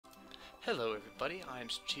Hello everybody,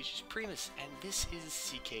 I'm Strategist Primus, and this is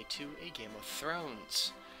CK2, A Game of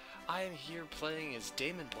Thrones. I am here playing as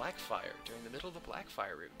Daemon Blackfyre during the middle of the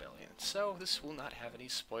Blackfyre Rebellion, so this will not have any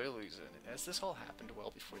spoilers in it, as this all happened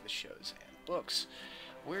well before the shows and books.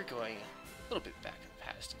 We're going a little bit back in the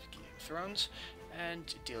past of Game of Thrones,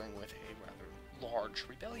 and dealing with a rather large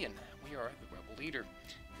rebellion. We are the rebel leader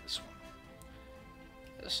in this one.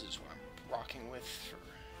 This is what I'm rocking with for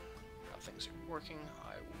how things are working.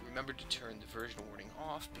 I will remember to turn the version warning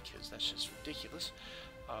off because that's just ridiculous.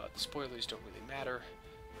 The spoilers don't really matter.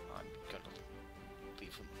 I'm going to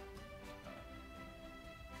leave them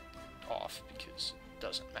off because it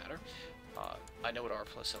doesn't matter. I know what R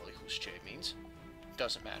plus L equals J means. It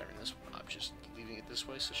doesn't matter in this one. I'm just leaving it this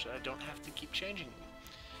way so that I don't have to keep changing them.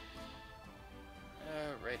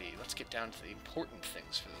 Alrighty, let's get down to the important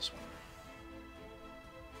things for this one.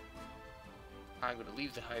 I'm going to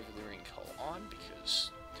leave the High Valyrian Cull on because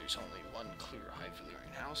there's only one clear High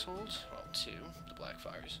Valyrian household. Well, two. The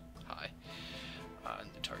Blackfyres. High. And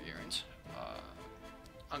the Targaryens.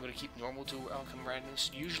 I'm going to keep normal dual outcome randomness.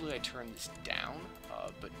 Usually I turn this down,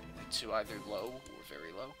 but to either low or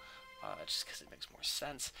very low, just because it makes more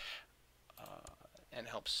sense, and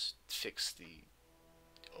helps fix the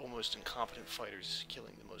almost incompetent fighters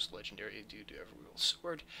killing the most legendary dude to ever wield a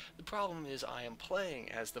sword. The problem is I am playing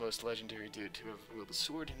as the most legendary dude to ever wield a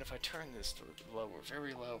sword, and if I turn this to low or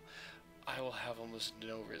very low, I will have almost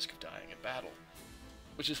no risk of dying in battle.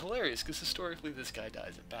 Which is hilarious, because historically this guy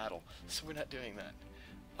dies in battle, so we're not doing that.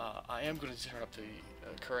 I am going to turn up the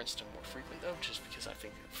occurrence to more frequent though, just because I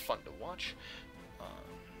think they're fun to watch.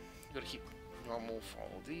 I'm going to keep normal for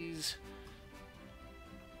all of these.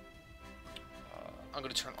 I'm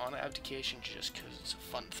going to turn on abdication just because it's a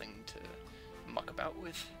fun thing to muck about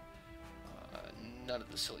with. None of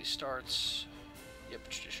the silly starts. Yep,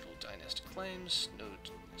 traditional dynastic claims. No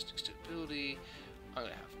dynastic stability. I'm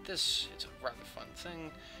going to have this. It's a rather fun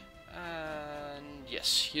thing. And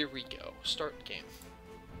yes, here we go. Start game.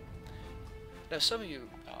 Now, some of you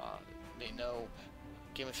may know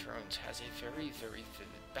Game of Thrones has a very, very vivid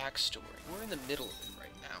backstory. We're in the middle of it right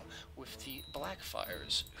now with the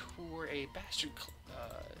Blackfyres, who were a bastard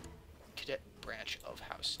cadet branch of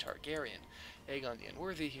House Targaryen. Aegon the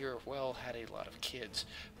Unworthy here, well, had a lot of kids,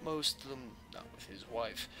 most of them not with his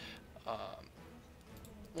wife.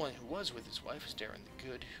 One who was with his wife was Daemon the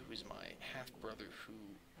Good, who is my half-brother who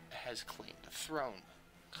has claimed the throne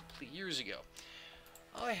a couple of years ago.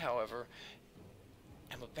 I, however,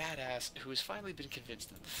 am a badass who has finally been convinced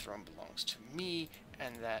that the throne belongs to me,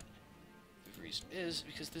 and that the reason is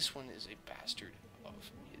because this one is a bastard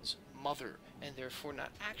of his mother, and therefore not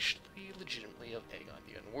actually legitimately of Aegon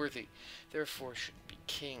the Unworthy, therefore shouldn't be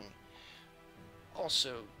king.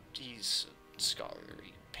 Also, he's a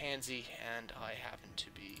scholarly pansy, and I happen to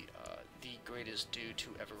be the greatest dude to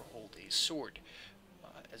ever hold a sword,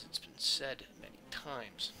 as it's been said many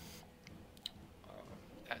times.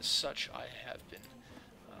 As such, I have been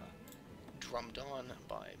drummed on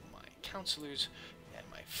by my counselors and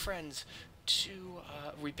my friends to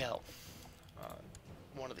rebel.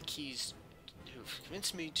 One of the keys who've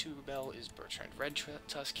convinced me to rebel is Bertrand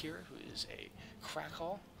Redtusk here, who is a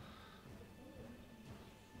crackhall.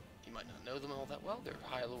 You might not know them all that well. They're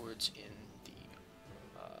High Lords in the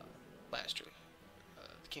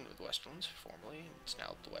the Kingdom of the Westerlands, formerly. It's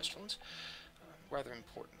now the Westerlands. Rather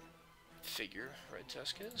important figure,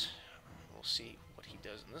 Redtusk is. We'll see what he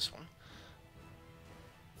does in this one.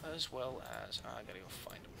 As well as, I gotta go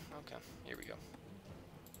find him. Okay, here we go.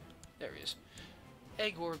 There he is.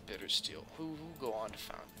 Aegor Bittersteel, who will go on to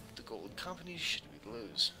found the Gold Company should we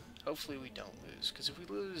lose. Hopefully we don't lose, because if we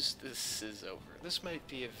lose, this is over. This might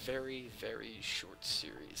be a very, very short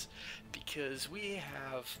series, because we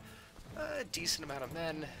have a decent amount of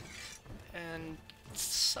men, and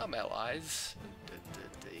some allies,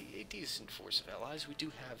 a decent force of allies. We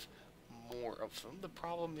do have more of them. The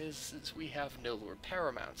problem is we have no Lord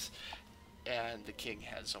Paramounts, and the king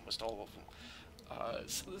has almost all of them.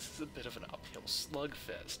 So this is a bit of an uphill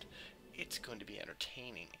slugfest. It's going to be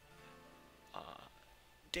entertaining.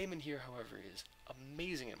 Daemon here, however, is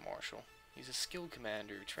amazing at martial. He's a skilled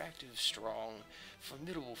commander, attractive, strong,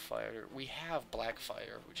 formidable fighter. We have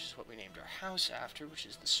Blackfyre, which is what we named our house after, which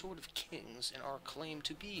is the Sword of Kings, and our claim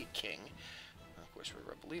to be a king. Of course, we're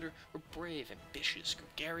a rebel leader. We're brave, ambitious,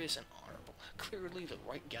 gregarious, and honorable. Clearly the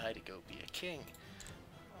right guy to go be a king.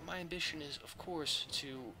 My ambition is, of course,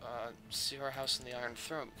 to see our house on the Iron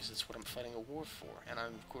Throne, because that's what I'm fighting a war for. And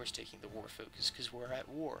I'm, of course, taking the war focus because we're at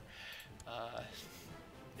war.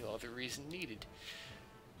 No other reason needed.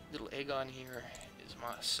 Little Aegon here is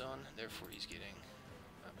my son, therefore he's getting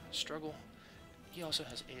struggle. he also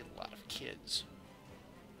has a lot of kids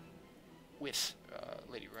with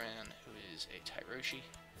Lady Ran, who is a Tyroshi,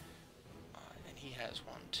 and he has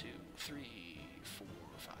 1, 2, 3, 4,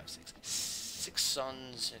 5, 6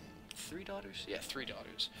 sons and 3 daughters? Yeah, 3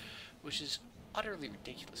 daughters, which is utterly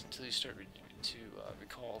ridiculous until you start to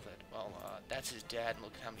recall that, well, that's his dad, and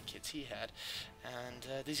look at how many kids he had,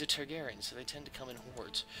 and these are Targaryens, so they tend to come in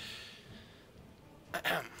hordes.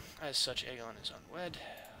 As such, Aegon is unwed.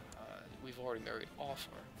 We've already married off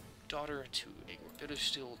our daughter to Aegor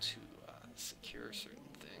Bittersteel to secure certain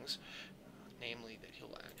things, namely that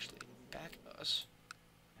he'll actually back us.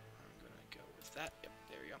 I'm gonna go with that. Yep,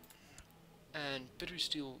 there we go. And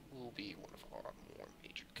Bittersteel will be one of our more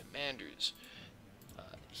major commanders.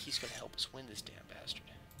 He's gonna help us win this damn bastard.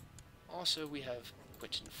 Also, we have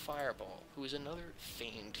Quentin Fireball, who is another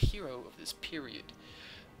famed hero of this period.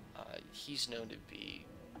 He's known to be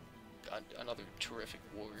another terrific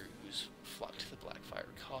warrior who's flocked to the Blackfyre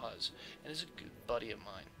cause, and is a good buddy of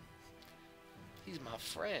mine. He's my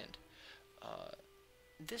friend.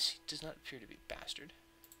 This does not appear to be a bastard.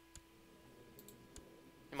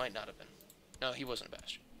 He might not have been. No, he wasn't a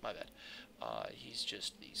bastard. My bad. He's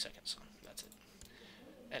just the second son. That's it.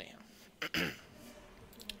 Anyhow.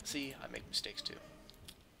 See, I make mistakes too.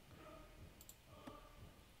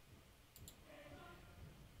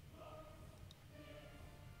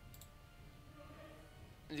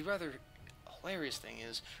 The rather hilarious thing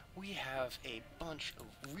is, we have a bunch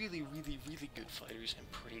of really good fighters and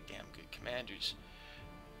pretty damn good commanders.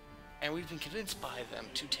 And we've been convinced by them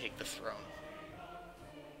to take the throne.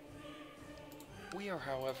 We are,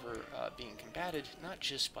 however, being combated not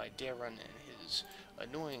just by Daemon and his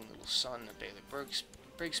annoying little son, Baelor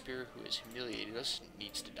Breakspear, who has humiliated us and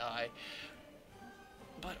needs to die,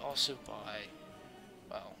 but also by,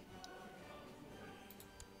 well,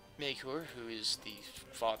 Maekor, who is the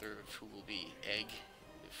father of who will be Egg,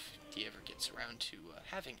 if he ever gets around to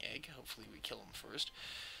having Egg. Hopefully we kill him first.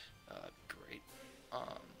 Great.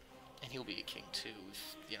 And he'll be a king too,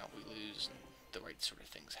 if, you know, we lose and the right sort of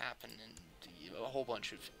things happen, and a whole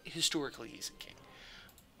bunch of, historically he's a king.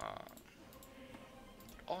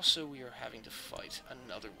 Also, we are having to fight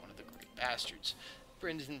another one of the great bastards,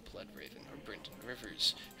 Brynden Bloodraven, or Brynden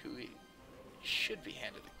Rivers, who should be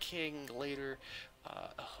handed the king later.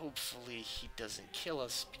 Hopefully he doesn't kill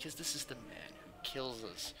us, because this is the man who kills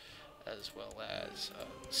us, as well as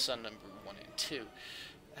son number 1 and 2,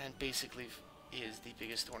 and basically is the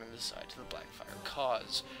biggest thorn in the side to the Blackfyre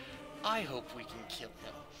cause. I hope we can kill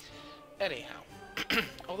him. Anyhow,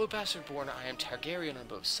 although bastard-born, I am Targaryen on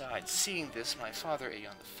both sides. Seeing this, my father,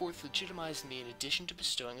 Aegon IV, legitimized me in addition to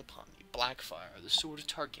bestowing upon me Blackfyre, the sword of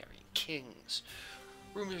Targaryen kings.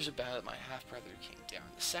 Rumors about that my half-brother, King Daemon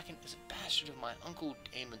II, is a bastard of my uncle,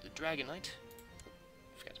 Daemon the Dragon Knight.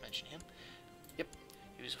 Forgot to mention him. Yep,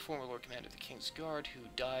 he was a former Lord Commander of the King's Guard who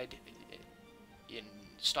died in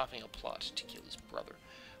stopping a plot to kill his brother.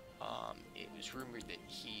 It was rumored that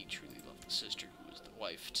he truly loved the sister who was the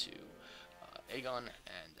wife to Aegon,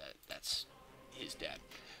 and that's his dad,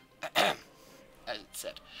 as it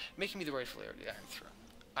said, making me the rightful heir to the Iron Throne.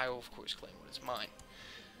 I will, of course, claim what is mine.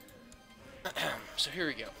 So here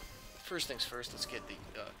we go. First things first, let's get the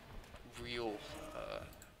real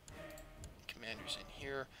commanders in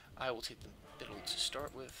here. I will take the middle to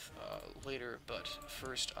start with later, but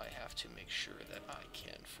first I have to make sure that I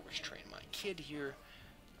can force train my kid here.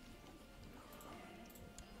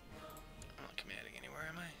 I'm not commanding anywhere,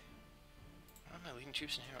 am I? Why am I leading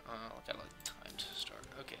troops in here? Oh, I've got like time to start.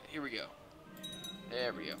 Okay, here we go.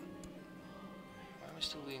 There we go. Why am I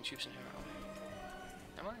still leading troops in here?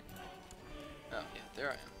 Am I? Oh, yeah, there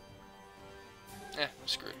I am.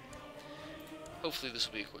 Screw it. Hopefully this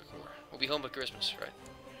will be a quick war. We'll be home by Christmas, right?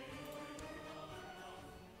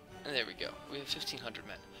 And there we go. We have 1,500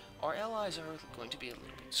 men. Our allies are going to be a little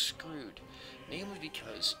bit screwed. Namely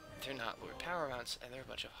because they're not Lord Paramounts, and they're a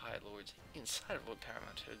bunch of High Lords inside of Lord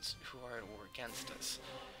Paramount hoods who are at war against us.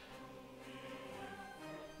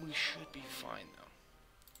 We should be fine, though.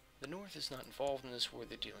 The North is not involved in this war.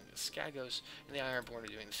 They're dealing with Skagos, and the Ironborn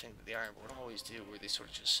are doing the thing that the Ironborn always do, where they sort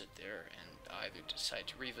of just sit there and either decide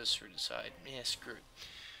to reave us or decide, screw it.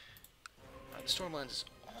 The Stormlands is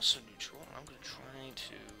also neutral, and I'm going to try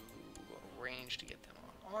to arrange to get them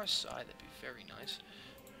on our side. That'd be very nice.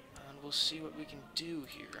 And we'll see what we can do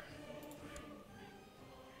here.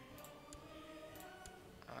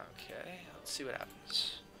 Okay, let's see what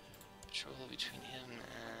happens. Patrol between him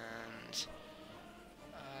and...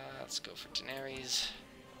 let's go for Daenerys.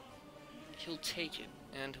 He'll take it,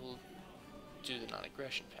 and he'll do the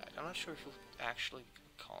non-aggression pact. I'm not sure if he'll actually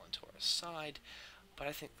call into our side, but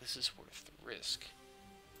I think this is worth the risk.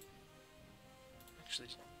 Actually,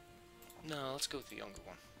 no, let's go with the younger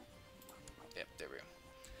one. Yep, there we go.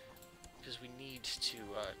 Because we need to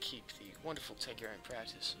keep the wonderful Targaryen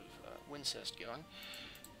practice of Wincest going,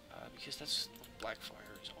 because that's what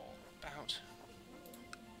Blackfyre is all about.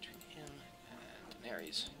 Between him and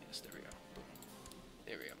Daenerys. Yes, there we go. Boom.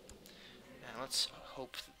 There we go. Now let's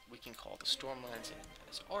hope that we can call the Stormlands in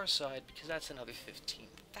as our side, because that's another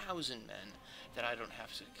 15,000 men that I don't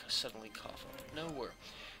have to suddenly cough up nowhere.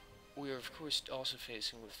 We are, of course, also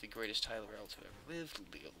facing with the greatest Tyrell to ever live,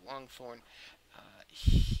 Leo the Longthorn.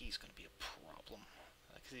 He's going to be a problem,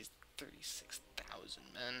 because he's 36,000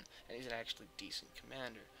 men, and he's an actually decent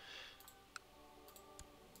commander.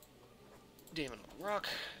 Daemon on the Rock,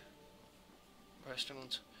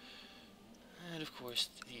 Westerlands, and of course,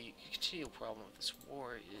 the continual problem of this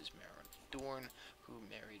war is Maron Dorn, who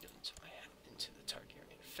married into the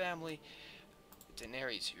Targaryen family.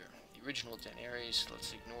 Daenerys here, the original Daenerys.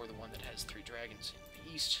 Let's ignore the one that has 3 dragons in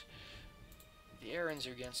the east. The Arryns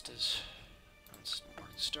are against us. Let's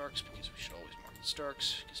mark the Starks, because we should always mark the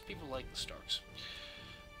Starks, because people like the Starks.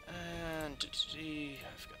 And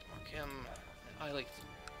I forgot to mark him. I like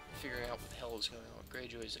figuring out what the hell is going on with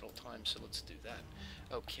Greyjoys at all times, so let's do that.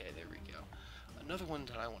 Okay, there we go. Another one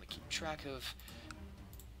that I want to keep track of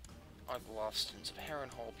are the Lofstons of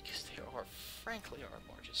Harrenhal, because they are, frankly, our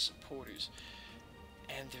largest supporters.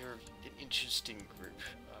 And they're an interesting group.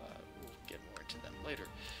 We'll get more into them later.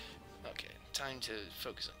 Okay, time to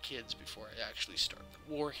focus on kids before I actually start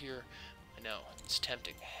the war here. I know, it's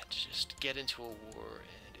tempting to just get into a war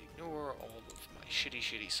and ignore all of my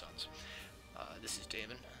shitty sons. This is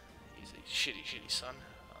Daemon. He's a shitty son.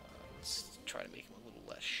 Let's try to make him a little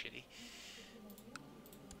less shitty.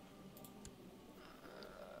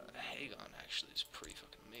 Aegon actually is pretty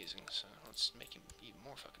fucking amazing, so let's make him even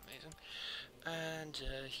more fucking amazing. And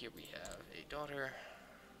here we have a daughter.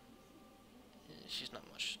 She's not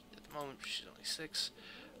much at the moment, she's only 6.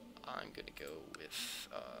 I'm gonna go with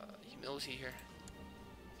humility here.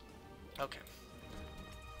 Okay.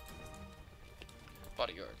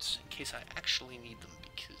 Bodyguards, in case I actually need them,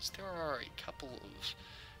 because there are a couple of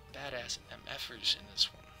badass MFers in this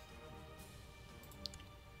one.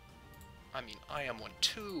 I mean, I am one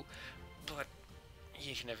too, but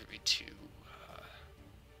you can never be too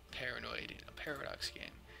paranoid in a Paradox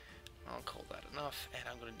game. I'll call that enough, and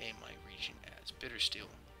I'm going to name my region as Bittersteel,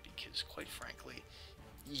 because quite frankly,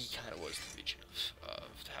 he kind of was the region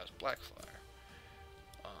of the House Blackfyre.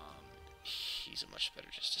 He's a much better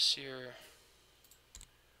Justiciar,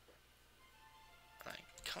 and I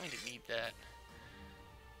kind of need that.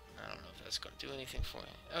 I don't know if that's going to do anything for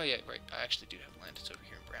me. Oh yeah, right, I actually do have land. It's over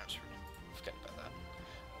here in Brownsford. Forget about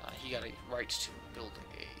that. He got a right to build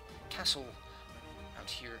a castle out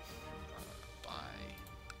here by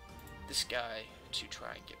this guy to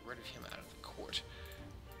try and get rid of him out of the court.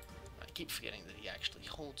 I keep forgetting that he actually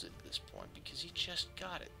holds it at this point because he just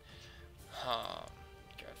got it.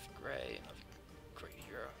 Gareth Grey, another great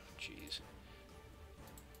hero. Jeez.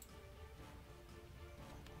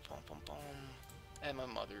 And my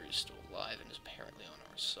mother is still alive and is apparently on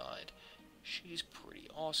our side. She's pretty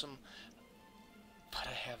awesome. But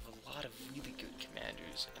I have a lot of really good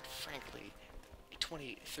commanders, and frankly, a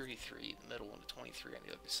 2033 in the middle and a 23 on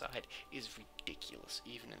the other side is ridiculous,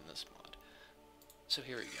 even in this mod. So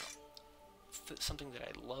here we go. Something that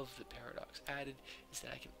I love that Paradox added is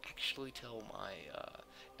that I can actually tell my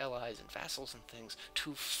allies and vassals and things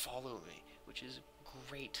to follow me, which is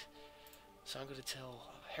great. So I'm going to tell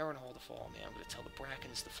Harrenhal to follow me, I'm going to tell the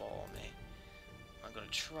Brackens to follow me, I'm going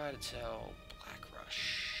to try to tell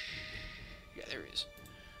Blackrush. Yeah, there he is.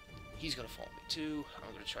 He's going to follow me too.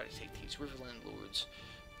 I'm going to try to take these Riverland Lords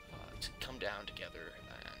to come down together,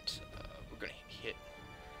 and we're going to hit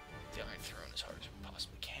the Iron Throne as hard as we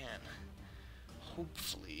possibly can.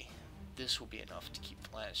 Hopefully, this will be enough to keep the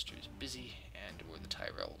Lannisters busy, and or the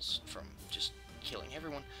Tyrells from just killing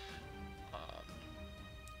everyone.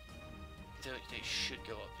 They should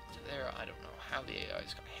go up into there. I don't know how the AI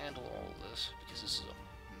is going to handle all of this, because this is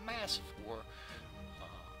a massive war.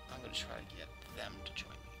 I'm going to try to get them to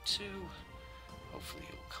join me too. Hopefully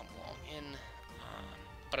it will come along in.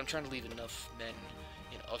 But I'm trying to leave enough men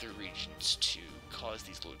in other regions to cause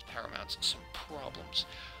these Lords Paramounts some problems.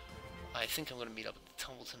 I think I'm going to meet up with the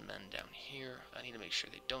Tumbleton men down here. I need to make sure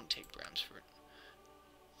they don't take Bramsford.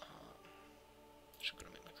 So I'm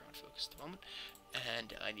going to make my ground focus at the moment.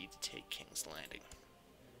 And I need to take King's Landing.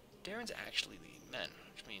 Darren's actually leading men,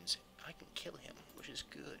 which means I can kill him, which is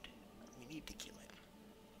good. We need to kill him.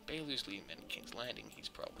 Baylor's leading men in King's Landing. He's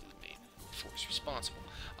probably the main force responsible.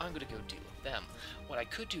 I'm going to go deal with them. What I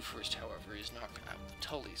could do first, however, is knock out the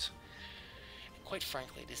Tullys. quite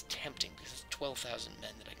frankly, it is tempting because it's 12,000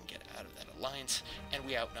 men that I can get out of that alliance, and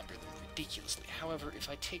we outnumber them ridiculously. However, if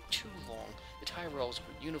I take too long, the Tyrells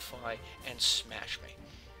will unify and smash me,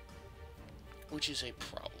 which is a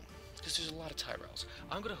problem, because there's a lot of Tyrells.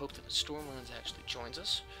 I'm going to hope that the Stormlands actually joins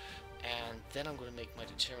us, and then I'm going to make my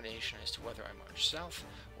determination as to whether I march south,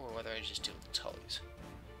 or whether I just deal with the Tullys.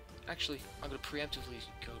 Actually, I'm going to preemptively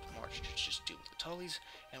go to march to just deal with the Tullys,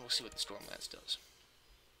 and we'll see what the Stormlands does.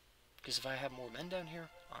 Because if I have more men down here,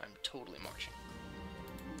 I'm totally marching.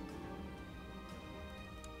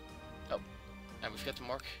 Oh, and we've got to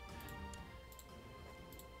mark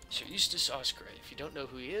Sir Eustace Osgrey. If you don't know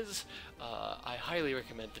who he is, I highly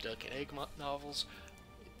recommend the Duck and Egg novels.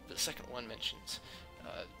 The second one mentions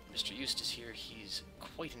Mr. Eustace here. He's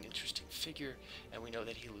quite an interesting figure, and we know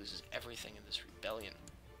that he loses everything in this rebellion.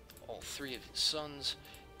 All three of his sons,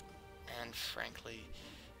 and frankly,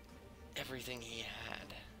 everything he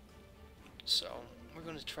had. So, we're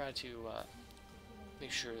going to try to make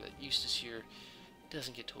sure that Eustace here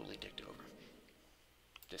doesn't get totally dicked over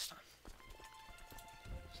this time.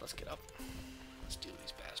 So let's get up. Let's deal with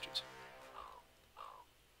these bastards.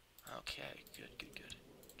 Okay, good, good, good.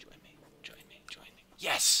 Join me, join me, join me.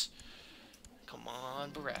 Yes! Come on,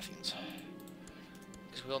 Baratheons.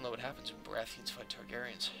 Because we all know what happens when Baratheons fight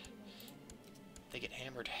Targaryens. They get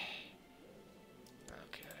hammered.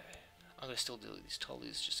 Okay. I'm going to still deal with these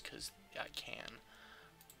Tullys just because I can.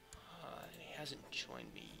 He hasn't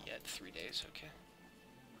joined me yet. 3 days, okay.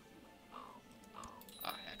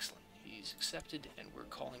 Ah, excellent. He's accepted, and we're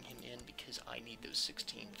calling him in because I need those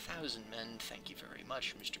 16,000 men. Thank you very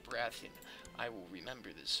much, Mr. Baratheon. I will remember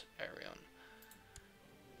this, Arion.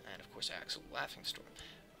 And, of course, Axel Laughing-Storm.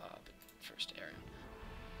 But first,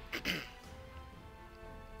 Arion.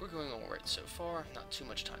 We're going alright so far. Not too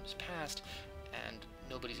much time has passed, and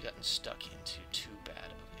nobody's gotten stuck into too bad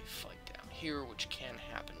of a fight down here, which can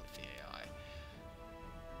happen with the AI.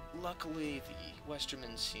 Luckily, the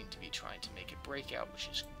Westermen seem to be trying to make a breakout, which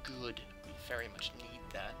is good. We very much need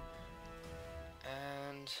that.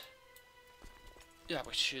 And yeah,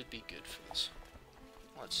 we should be good for this.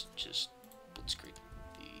 Let's just blitzkrieg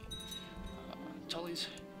the Tullys.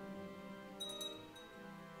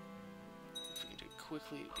 If we can do it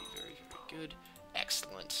quickly, it'd be very, very good.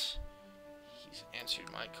 Excellent. He's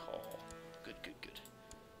answered my call. Good, good, good.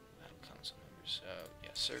 Battle console numbers. Yeah,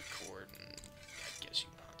 Sir Corden. I guess you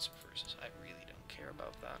can hunt some verses. I really don't care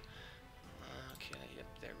about that. Okay, yep,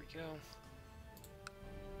 there we go.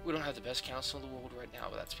 We don't have the best council in the world right now,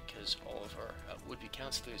 but that's because all of our would-be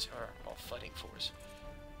councilors are all fighting for us.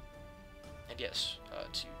 And yes,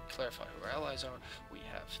 to clarify who our allies are, we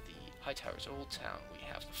have the Hightowers Old Town, we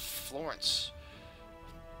have the Florence,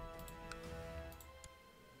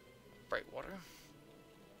 Brightwater,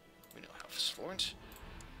 we know House Florence,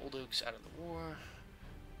 Old Oak's out of the war,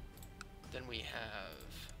 then we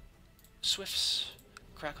have Swifts,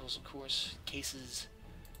 Crackles of course, Cases,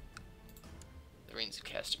 the Reigns of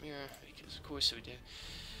Castamere, because of course we do,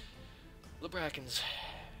 the Brackens,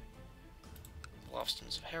 the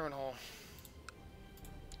Lofstons of Harrenhal,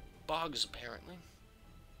 Boggs apparently.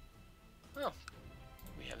 Well,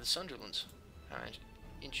 we have the Sunderlands. Alright,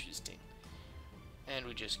 interesting. And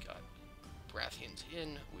we just got Baratheons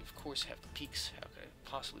in. We of course have the Peaks, how could I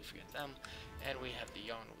possibly forget them? And we have the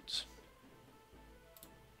Yarnwoods.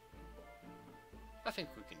 I think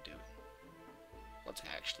we can do it. Let's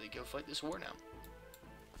actually go fight this war now.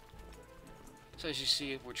 So as you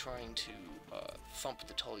see, we're trying to thump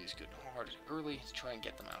the Tullys good and hard early to try and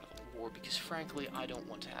get them out of the war, because frankly, I don't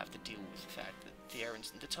want to have to deal with the fact that the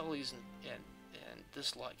Arryns and the Tullys and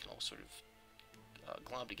this lot can all sort of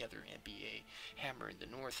glom together and be a hammer in the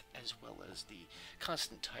north, as well as the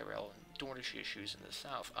constant Tyrell and Dornish issues in the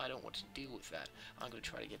south. I don't want to deal with that. I'm going to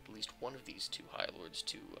try to get at least one of these two High Lords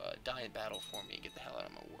to die in battle for me and get the hell out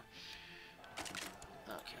of my war.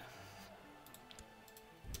 Okay.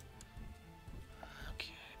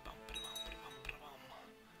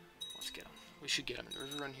 We should get them in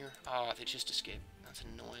River Run here. Ah, they just escaped. That's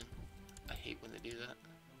annoying. I hate when they do that.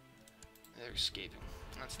 They're escaping.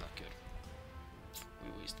 That's not good.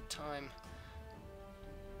 We wasted time.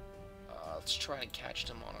 Let's try and catch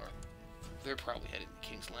them on our... They're probably headed to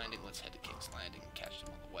King's Landing. Let's head to King's Landing and catch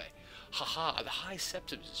them on the way. Haha, the High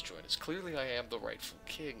Septims has joined us. Clearly I am the rightful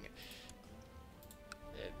king.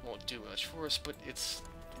 It won't do much for us, but it's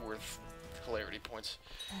worth hilarity points.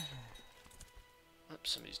 Oh,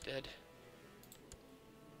 somebody's dead.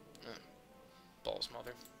 Ball's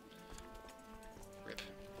mother. Rip.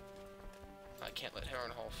 I can't let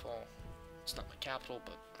Harrenhal fall. It's not my capital,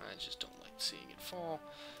 but I just don't like seeing it fall.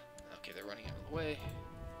 Okay, they're running out of the way.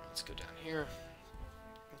 Let's go down here.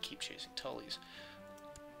 keep chasing Tullies.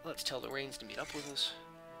 Let's tell the Rains to meet up with us,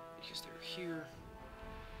 because they're here.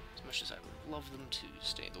 As much as I would love them to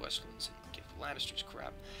stay in the Westlands and give the Lannisters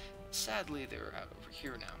crap, sadly they're out over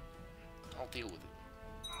here now. I'll deal with it.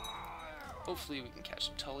 Hopefully we can catch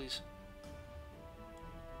some Tullies.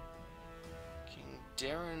 King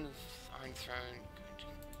Darren of Ironthorn,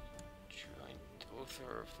 joint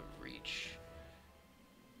author of the Reach.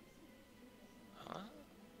 Huh?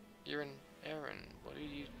 You're an Aaron. What are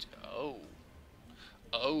you?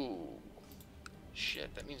 Oh.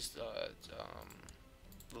 Shit. That means the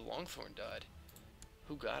Longthorn died.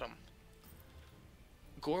 Who got him?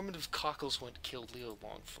 Gorman of Cockles killed Leo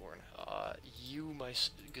Longthorn. You, my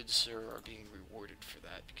good sir, are being rewarded for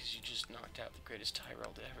that because you just knocked out the greatest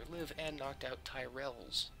Tyrell to ever live and knocked out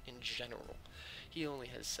Tyrells in general. He only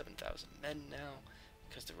has 7,000 men now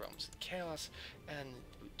because the realm's in chaos and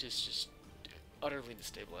just utterly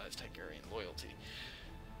destabilized Targaryen loyalty.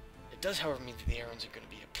 It does, however, mean that the Aarons are going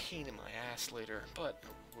to be a pain in my ass later, but,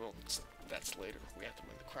 well, that's later. We have to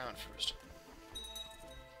win the crown first.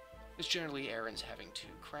 Because generally, Aarons having 2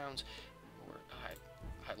 crowns, or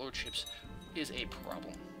high lordships, is a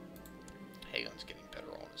problem. Haegon's getting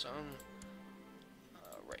better on his own.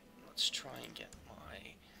 Right, let's try and get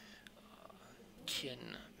my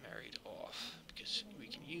kin married off, because we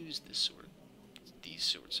can use these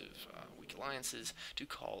sorts of weak alliances to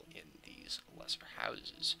call in these lesser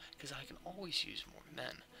houses, because I can always use more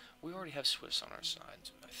men. We already have Swiss on our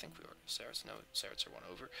side. I think we already have Sarats. No, Sarats are one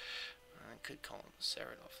over. I could call him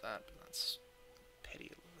Sarat off that, but that's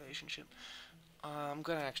petty relationship. I'm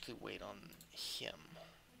gonna actually wait on him,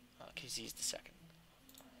 because he's the second.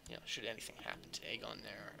 You know, should anything happen to Aegon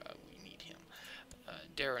there, we need him.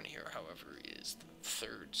 Darren here, however, is the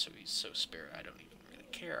third, so he's so spare I don't even really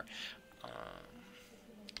care.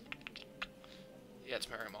 Yeah, let's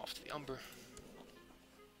marry him off to the Umber.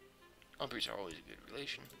 Umbers are always a good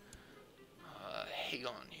relation.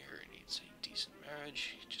 Haegon here needs a decent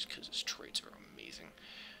marriage, just because his traits are amazing.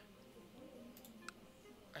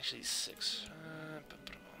 Actually, he's 6.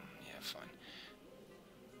 Yeah, fine.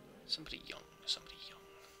 Somebody young.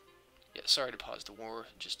 Yeah, sorry to pause the war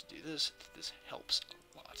just to do this. This helps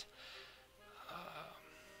a lot.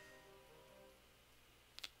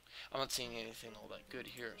 I'm not seeing anything all that good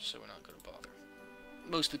here, so we're not going to bother.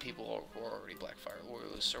 Most of the people who are already Blackfyre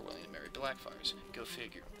loyalists are willing to marry Blackfyres. Go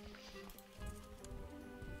figure.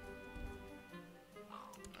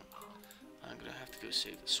 I'm gonna have to go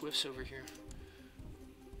save the Swifts over here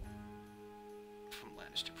from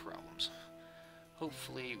Lannister problems.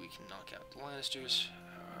 Hopefully we can knock out the Lannisters,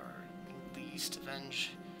 or at least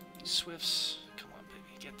avenge these Swifts. Come on,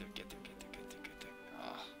 baby, get there.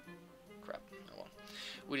 Ah, crap, oh well.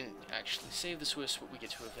 We didn't actually save the Swifts, but we get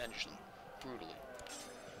to avenge them brutally.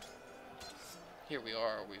 Here we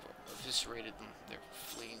are, we've eviscerated them, they're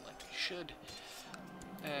fleeing like they should,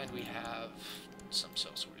 and we have some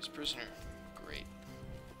self-sorted as prisoner. Great.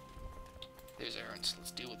 There's Aarons.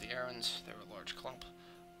 Let's deal with the Aarons. They're a large clump.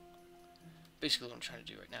 Basically what I'm trying to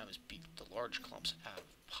do right now is beat the large clumps out of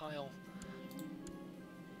the pile.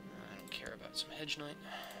 I don't care about some Hedge Knight.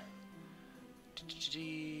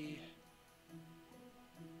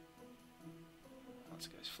 Lots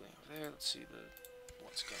of guys fleeing over there. Let's see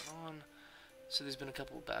what's going on. So there's been a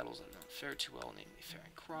couple of battles that don't fare too well, namely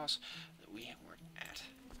Faring Cross, that we weren't at.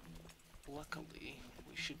 Luckily,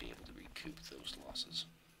 we should be able to recoup those losses.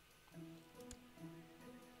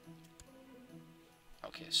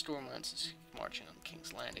 Okay, Stormlands is marching on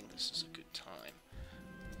King's Landing. This is a good time.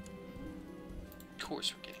 Of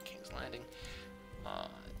course we're getting King's Landing.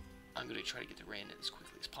 I'm going to try to get the rain in as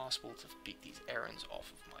quickly as possible to beat these errands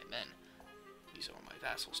off of my men. These are my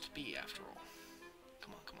vassals to be, after all.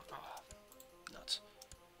 Come on. Oh, nuts.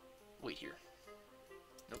 Wait here.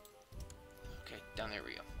 Nope. Okay, down there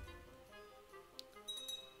we go.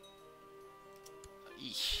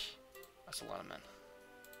 Eesh. That's a lot of men.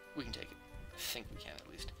 We can take it. I think we can, at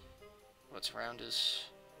least. What's around us?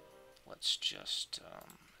 Let's just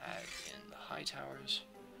add in the high towers.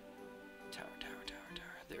 Tower.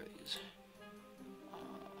 There it is.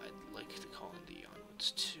 I'd like to call in the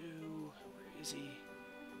onwards too. Where is he?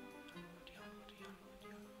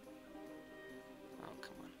 Oh,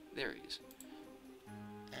 come on. There he is.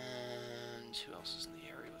 And who else is in the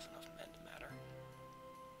area with enough men to matter?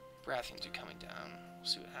 Baratheons are coming down. We'll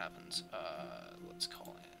see what happens. Let's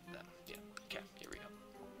call in them. Yeah, okay, here we go.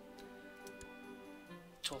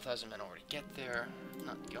 12,000 men already get there.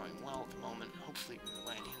 Not going well at the moment. Hopefully we can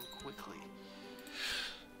land him quickly.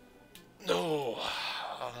 No!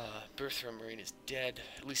 Berthra Marine is dead.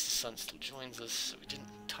 At least his son still joins us, so we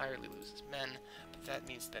didn't entirely lose his men. But that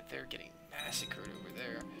means that they're getting massacred over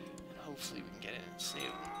there, and hopefully we can get in and save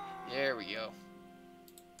them. There we go.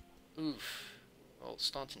 Oof. Well,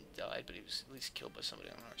 Staunton died, but he was at least killed by somebody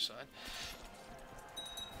on our side.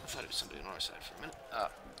 I thought it was somebody on our side for a minute.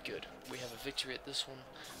 Ah, good. We have a victory at this one.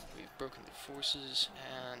 We've broken their forces,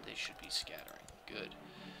 and they should be scattering. Good.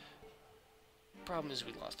 Problem is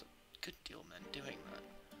we lost a good deal of men doing that.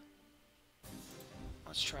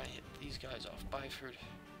 Let's try and hit these guys off Byford.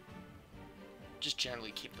 Just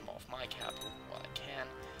generally keep them off my capital while I can.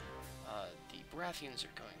 The Baratheons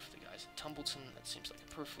are going for the guys at Tumbleton. That seems like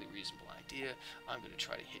a perfectly reasonable idea. I'm going to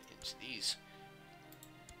try to hit into these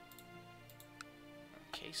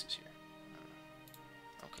cases here.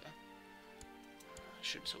 Okay. I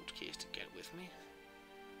should have told Case to get with me.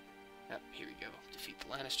 Yep, here we go. Defeat the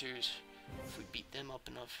Lannisters. If we beat them up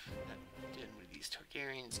enough, then when these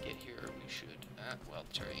Targaryens get here, we should... well,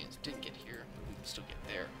 the Targaryens didn't get here, but we can still get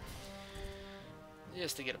there.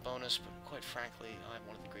 Yes, they get a bonus, but quite frankly, I'm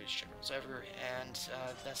one of the greatest generals ever, and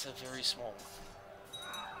that's a very small one.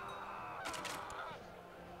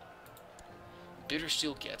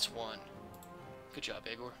 Bittersteel gets one. Good job,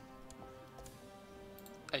 Aegor.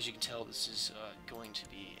 As you can tell, this is going to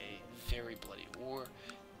be a very bloody war.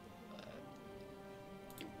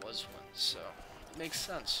 It was one, so it makes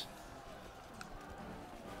sense.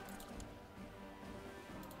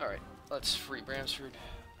 Alright, let's free Bramsford.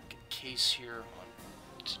 Get Case here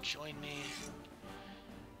to join me.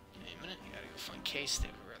 Give me a minute, you gotta go find Case. They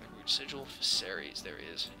have a rather weird sigil. Viserys, there he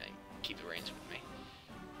is. And keep the reins with me.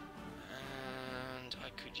 And I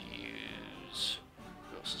could use...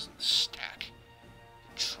 who else is in the stack?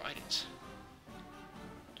 Trident.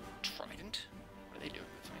 Trident? What are they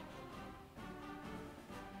doing with me?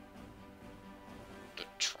 The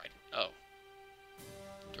Trident. Oh.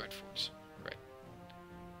 Dread Force. Right.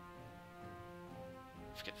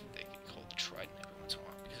 I forget that they get called the Trident every once in a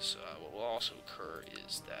while. Because what will also occur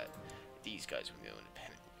is that these guys will go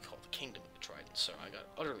independent. We call the Kingdom of the Trident. So I got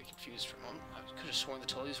utterly confused for a moment. I could have sworn the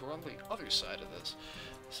Tullys were on the other side of this.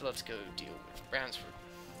 So let's go deal with Bransford.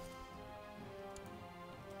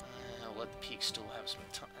 Let the Peaks still have some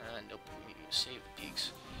time. Nope, we need to save the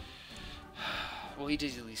Peaks. Well, he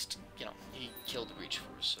did at least, you know, he killed the Reach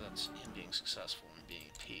Force, so that's him being successful and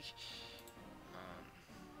being a Peak.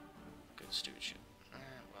 Good stewardship.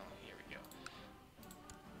 Well, here we go.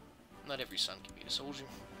 Not every son can be a soldier,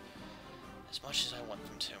 as much as I want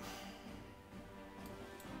them to.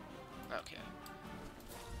 Okay.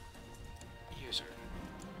 Here's our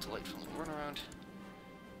delightful little runaround.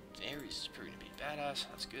 Ares is proving to be badass,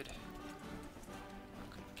 that's good.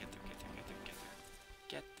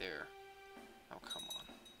 Get there. Oh, come on.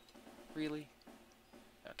 Really?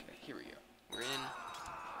 Okay, here we go. We're in.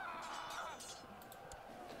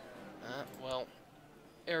 Well,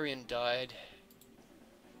 Arion died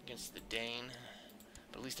against the Dane,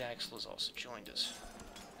 but at least Axel has also joined us,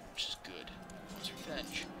 which is good. It's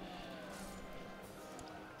revenge.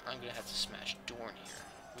 I'm gonna have to smash Dorne here.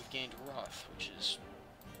 We've gained Roth, which is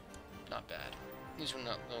not bad. These will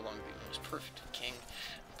no longer be the most perfect king,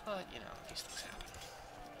 but, you know, these things happen.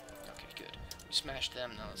 Okay, good. We smashed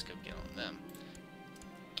them, now let's go get on them.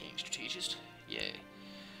 Gaining Strategist? Yay.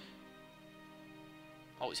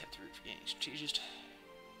 Always have to root for gaining Strategist.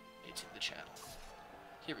 It's in the channel.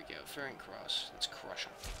 Here we go, Ferring Cross. Let's crush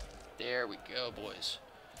them. There we go, boys.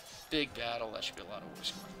 Big battle, that should be a lot of war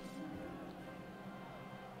score.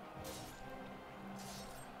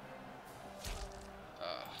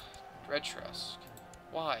 Red Trust.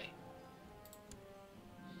 Why?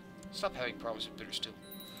 Stop having problems with Bittersteel.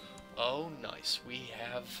 Oh, nice. We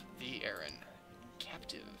have the Aaron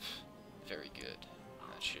captive. Very good.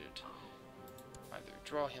 That should either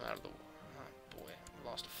draw him out of the... Oh, boy. We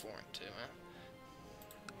lost a flooring, too, huh?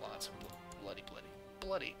 Lots of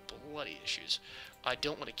bloody issues. I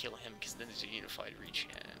don't want to kill him, because then there's a unified Reach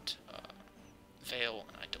and Vale,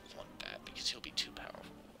 and I don't want that, because he'll be too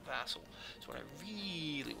powerful. Vassal. So what I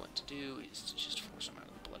really want to do is to just force him out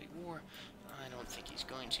of the bloody war. I don't think he's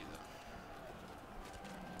going to, though.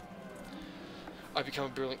 I've become a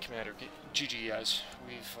brilliant commander. GG, guys.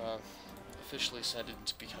 We've officially ascended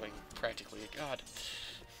into becoming practically a god.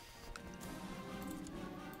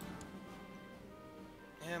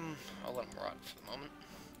 I'll let him rot for the moment.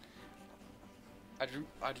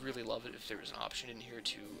 I'd really love it if there was an option in here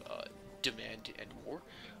to demand to end war.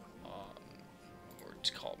 Or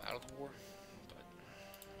to call him out of the war, but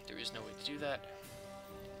there is no way to do that.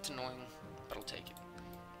 It's annoying, but I'll take it.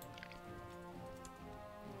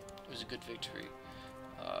 It was a good victory.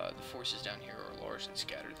 The forces down here are largely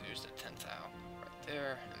scattered. There's the 10th Owl right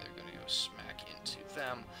there, and they're going to go smack into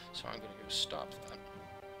them, so I'm going to go stop them.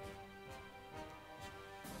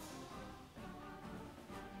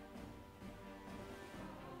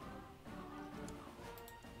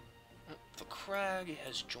 Crag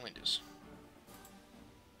has joined us.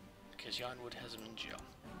 Because Yonwood has him in jail.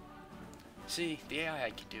 See, the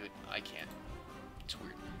AI can do it, I can't. It's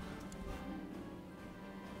weird.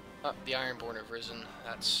 The Ironborn have risen.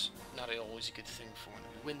 That's not always a good thing for when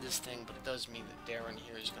we win this thing, but it does mean that Darren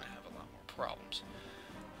here is going to have a lot more problems.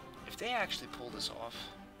 If they actually pull this off,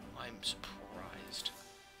 I'm surprised.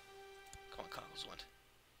 Come on, Cockles went.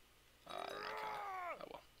 They're not gonna. Oh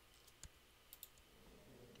well.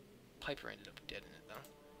 Piper ended up dead in it,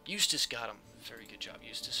 though. Eustace got him. Very good job,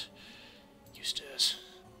 Eustace. Eustace.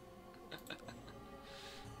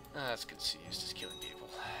 That's good to see Eustace killing people.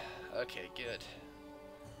 Okay, good.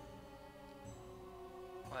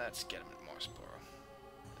 Let's get him at Marsborough.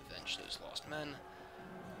 Avenge those lost men.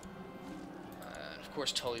 And of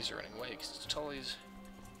course Tully's are running away because it's Tully's.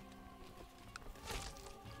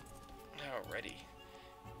 Alrighty.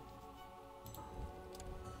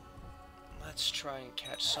 Let's try and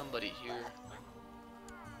catch somebody here.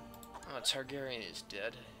 Oh, Targaryen is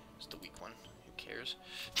dead. It's the weak one. Who cares?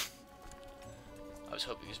 I was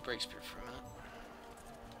hoping he was Breakspear for a minute.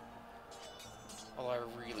 Although I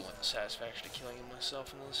really want the satisfaction of killing him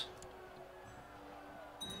myself in this.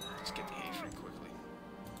 Let's get the A-frame quickly.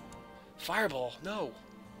 Fireball! No!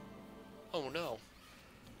 Oh no.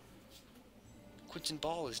 Quinton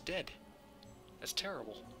Ball is dead. That's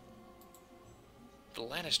terrible. The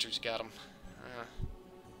Lannisters got him.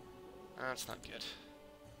 That's not good.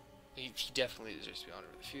 He definitely deserves to be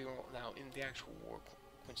honored with a funeral. Now, in the actual war,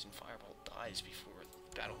 Quinton Fireball dies before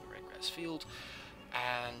the Battle of the Redgrass Field,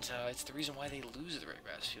 and it's the reason why they lose the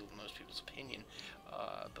Redgrass Field in most people's opinion.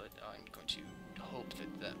 But I'm going to hope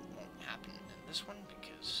that that won't happen in this one,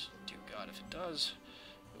 because, dear God, if it does,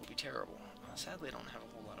 it will be terrible. Sadly, I don't have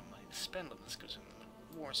a whole lot of money to spend on this, because in the middle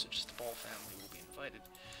of war, such as the Ball family will be invited.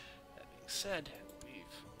 That being said,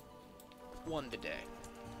 we've won the day.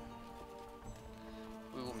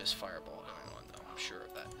 We will miss Fireball going on, though, I'm sure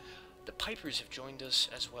of that. The Pipers have joined us,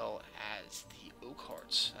 as well as the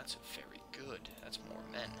Oakhearts. That's very good. That's more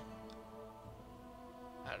men.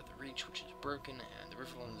 Out of the Reach, which is broken, and the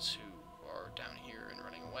Riverlands, who are down here and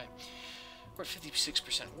running away. We're at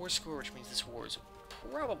 56% war score, which means this war is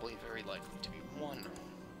probably very likely to be won.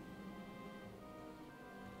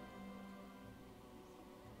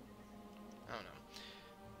 I don't know.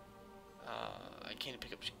 I came to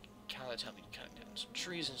pick up Kala, tell me to cut down some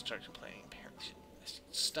trees and start complaining. Apparently,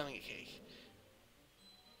 stomach ache.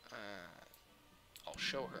 I'll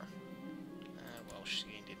show her. Well, she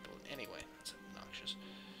did build it anyway. That's obnoxious.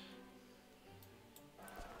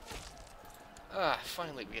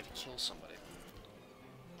 Finally we get to kill somebody.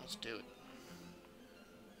 Let's do it.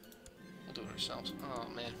 We'll do it ourselves. Oh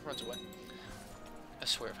man, runs away. I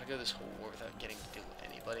swear, if I go this whole war without getting to deal with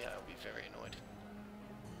anybody, I'll be very annoyed.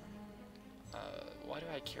 Why do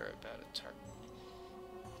I care about a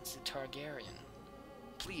It's a Targaryen.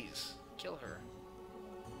 Please, kill her.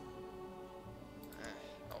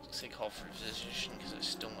 I'll say call for a physician, because I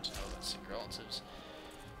still want to know about sick relatives.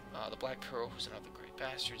 The Black Pearl, who's another great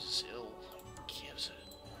bastard, is ill. Gives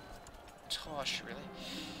a tosh, really.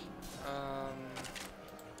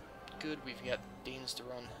 Good, we've got Danes to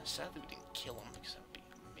run. Sadly, we didn't kill him, because that would be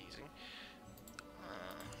amazing.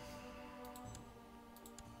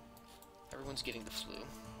 Everyone's getting the flu.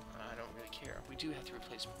 I don't really care. We do have to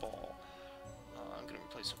replace Ball. I'm going to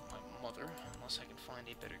replace my mother, unless I can find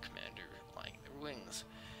a better commander flying their wings.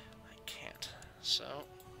 I can't. So,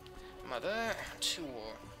 mother, to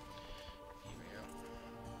war. Here we go.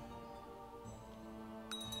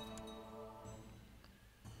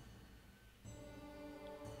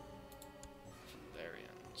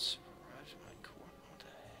 Valerians arrived at my court. What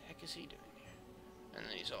the heck is he doing here? And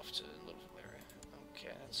then he's off to Little Valeria.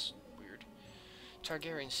 Okay, that's weird.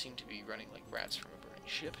 Targaryens seem to be running like rats from a burning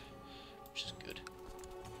ship, which is good.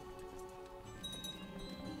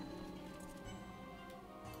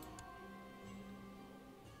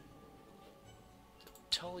 The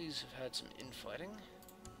Tullys have had some infighting,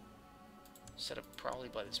 set up probably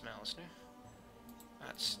by this Malister.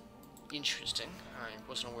 That's interesting. I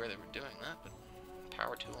wasn't aware they were doing that, but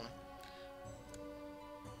power to them.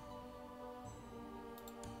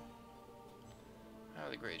 How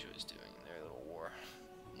are the Greyjoys doing in their little war?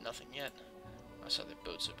 Nothing yet. I saw their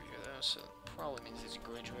boats over here though, so it probably means there's a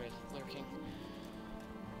Greyjoy lurking.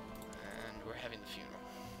 And we're having the funeral.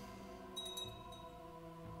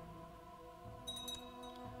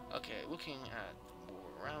 Okay, looking at the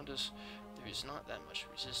war around us, there is not that much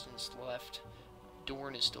resistance left.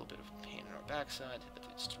 Dorne is still a bit of a pain in our backside, but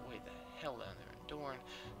it's way the hell down there in Dorne.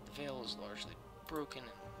 The Vale is largely broken,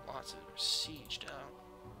 and lots of it are sieged out.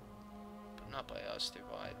 But not by us, they're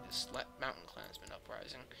by this mountain clansman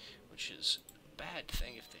uprising, which is bad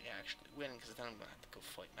thing if they actually win, because then I'm going to have to go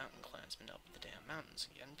fight mountain clansmen up the damn mountains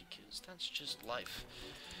again, because that's just life.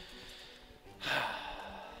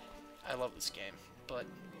 I love this game, but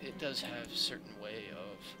it does have a certain way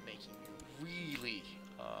of making you really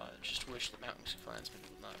just wish the mountain clansmen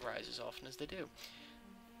would not rise as often as they do.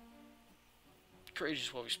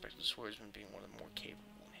 Courageous, well-respected swordsman being one of the more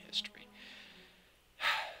capable in history.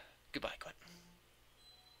 Goodbye, Quentin.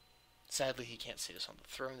 Sadly, he can't sit us on the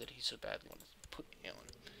throne that he so badly wanted to put me on.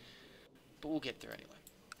 But we'll get there anyway.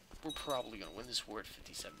 We're probably going to win this war at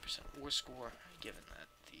 57% war score, given that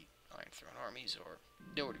the Iron Throne armies are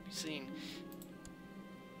nowhere to be seen.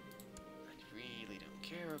 I really don't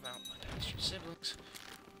care about my bastard siblings.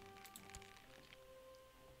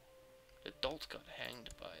 The dolt got hanged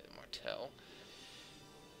by the Martell,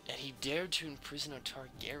 and he dared to imprison a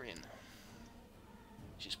Targaryen.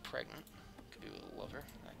 She's pregnant. Could be with a lover.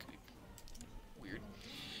 That could be weird.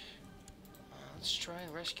 Let's try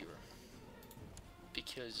and rescue her.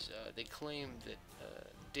 Because they claim that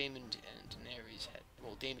Daemon and Daenerys had...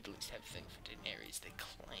 Well, Daemon at least had a thing for Daenerys, they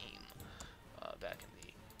claim, back in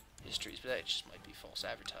the histories, but that just might be false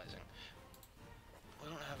advertising. We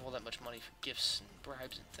don't have all that much money for gifts and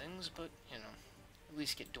bribes and things, but, you know, at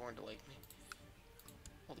least get Dorne to like me.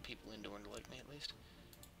 All the people in Dorne to like me, at least.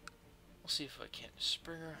 We'll see if I can't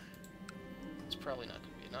spring her. It's probably not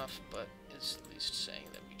going to be enough, but it's at least saying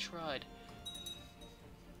that we tried.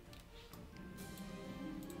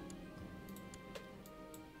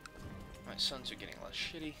 My sons are getting less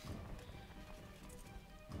shitty.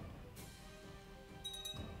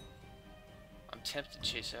 I'm tempted to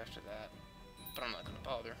chase after that, but I'm not going to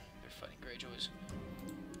bother. They're fighting Greyjoys.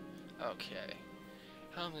 Okay.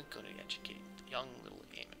 How am I going to educate the young little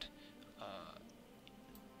Daemon?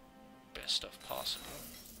 Best stuff possible.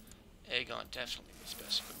 AGOT definitely needs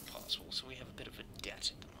best equipment possible, so we have a bit of a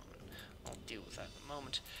debt at the moment. I'll deal with that in a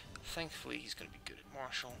moment. Thankfully, he's going to be good at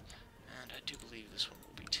martial, and I do believe this one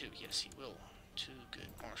will be too. Yes, he will. 2 good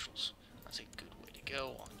marshals. That's a good way to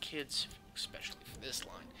go on kids, especially for this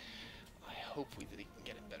line. I hope that he can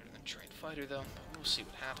get it better than Trained Fighter, though. We'll see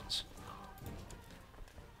what happens.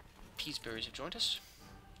 Peaceberries have joined us.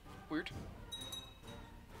 Weird.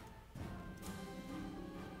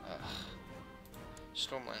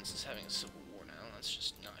 Stormlands is having a civil war now. That's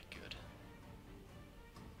just not good.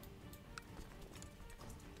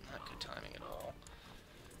 Not good timing at all.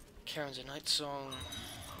 Karen's a Night Song.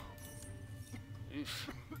 Oof.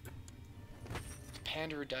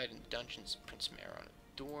 Pandora died in the dungeons of Prince Maron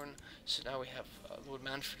of Dorne. So now we have Lord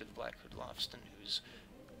Manfred of the Black Hood Lofston, who's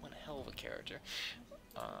one hell of a character.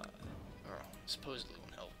 Or supposedly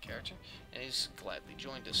one hell of a character. And he's gladly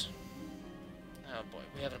joined us. Oh boy,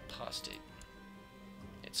 we have an apostate.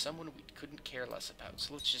 It's someone we couldn't care less about,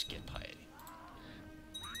 so let's just get piety.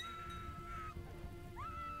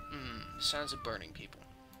 Sounds of burning people.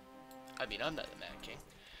 I mean, I'm not the Mad King.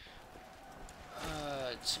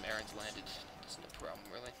 Some errands landed. It's no problem,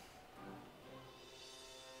 really.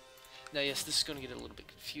 Now, yes, this is going to get a little bit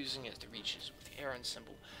confusing as the reaches with the Aaron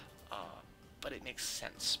symbol, but it makes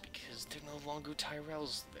sense because they're no longer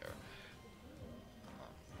Tyrells there.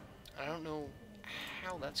 I don't know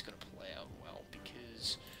how that's going to play out well,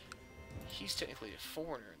 because he's technically a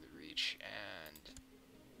foreigner in the Reach, and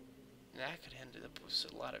that could end up with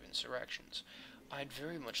a lot of insurrections. I'd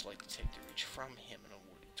very much like to take the Reach from him and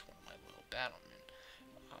award it to one of my loyal battlemen.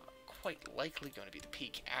 Quite likely going to be the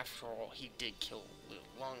Peak. After all, he did kill Little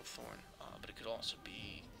Longthorn, but it could also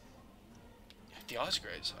be the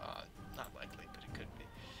Osgraves. Not likely, but it could be.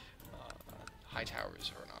 High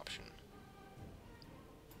Towers are an option.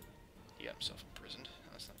 He got himself imprisoned.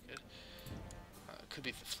 That's not good. Could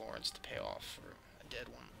be the Florence to pay off for a dead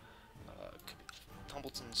one. Could be the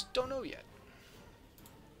Tumbletons. Don't know yet.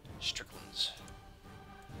 Stricklands.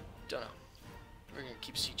 Don't know. We're going to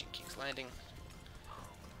keep sieging King's Landing.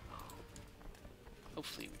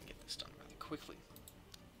 Hopefully we can get this done rather quickly.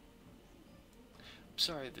 I'm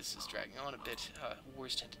sorry this is dragging on a bit.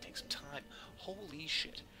 Wars tend to take some time. Holy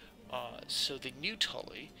shit. So the new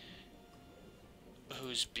Tully,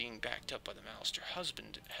 who's being backed up by the Malister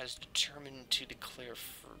husband, has determined to declare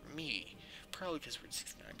for me. Probably because we're at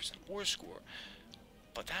 69% war score.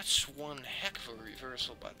 But that's one heck of a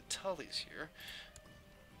reversal by the Tullys here.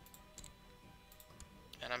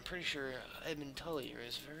 And I'm pretty sure Edmund Tully here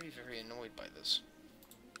is very, very annoyed by this.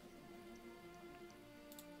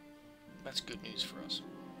 That's good news for us.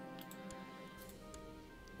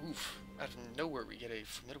 Oof. Out of nowhere we get a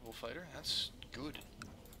formidable fighter. That's good.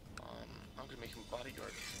 I'm gonna make him a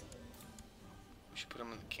bodyguard. We should put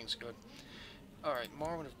him in the King's Guard. Alright,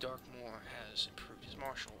 Marwyn of Darkmoor has improved his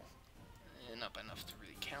martial. not enough to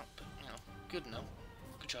really count, but, you know, good enough.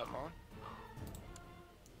 Good job, Marlon.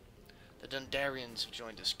 The Dundarians have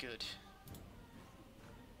joined us, good.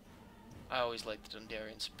 I always liked the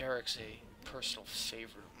Dundarians. Barrack's a personal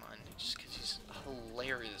favorite of mine, just because he's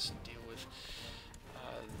hilarious to deal with.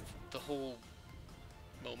 The whole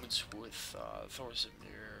moments with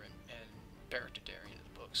Thorzimir and Barrack Dondarrion in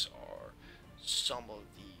the books are some of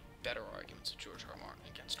the better arguments of George R. R. Martin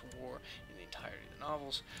against war in the entirety of the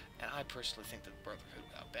novels, and I personally think that the Brotherhood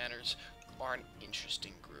Without Banners are an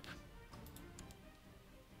interesting group.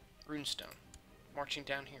 Runestone. Marching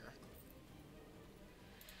down here.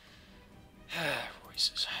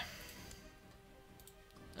 Royces.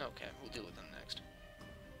 Okay, we'll deal with them next.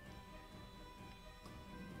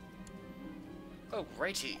 Oh,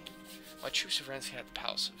 righty. My troops have ransacked the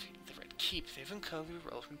palace of the Red Keep. They've uncovered a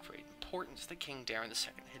relic of great importance. The King Darren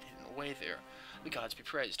II had hidden away there. The gods be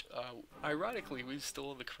praised. Ironically, we've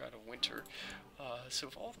stolen the crown of winter. So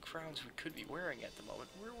of all the crowns we could be wearing at the moment,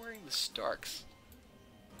 we're wearing the Starks.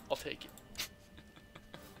 I'll take it.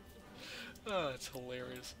 Oh, it's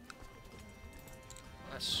hilarious.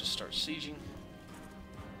 Let's just start sieging.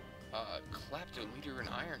 Clap their leader in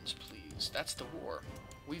irons, please. That's the war.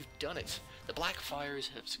 We've done it. The Blackfyres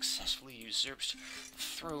have successfully usurped the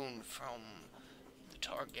throne from the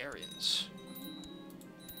Targaryens.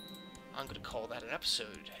 I'm going to call that an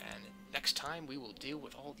episode, and next time we will deal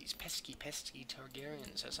with all these pesky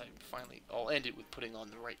Targaryens, as I'll end it with putting on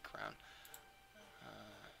the right crown.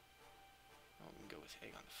 I'm going to go with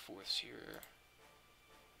Aegon the Fourths here.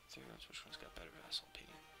 Thirds, which one's got better vassal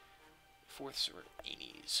opinion? Fourths or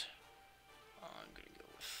Aenies? I'm going to go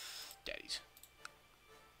with Daddies.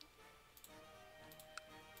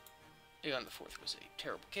 Aegon the Fourth was a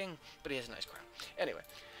terrible king, but he has a nice crown. Anyway,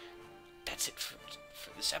 that's it for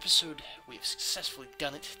this episode. We have successfully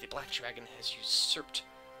done it. The Black Dragon has usurped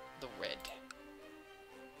the Red.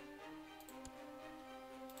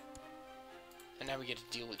 And now we get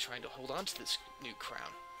to deal with trying to hold on to this new crown.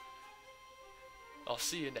 I'll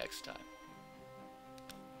see you next time.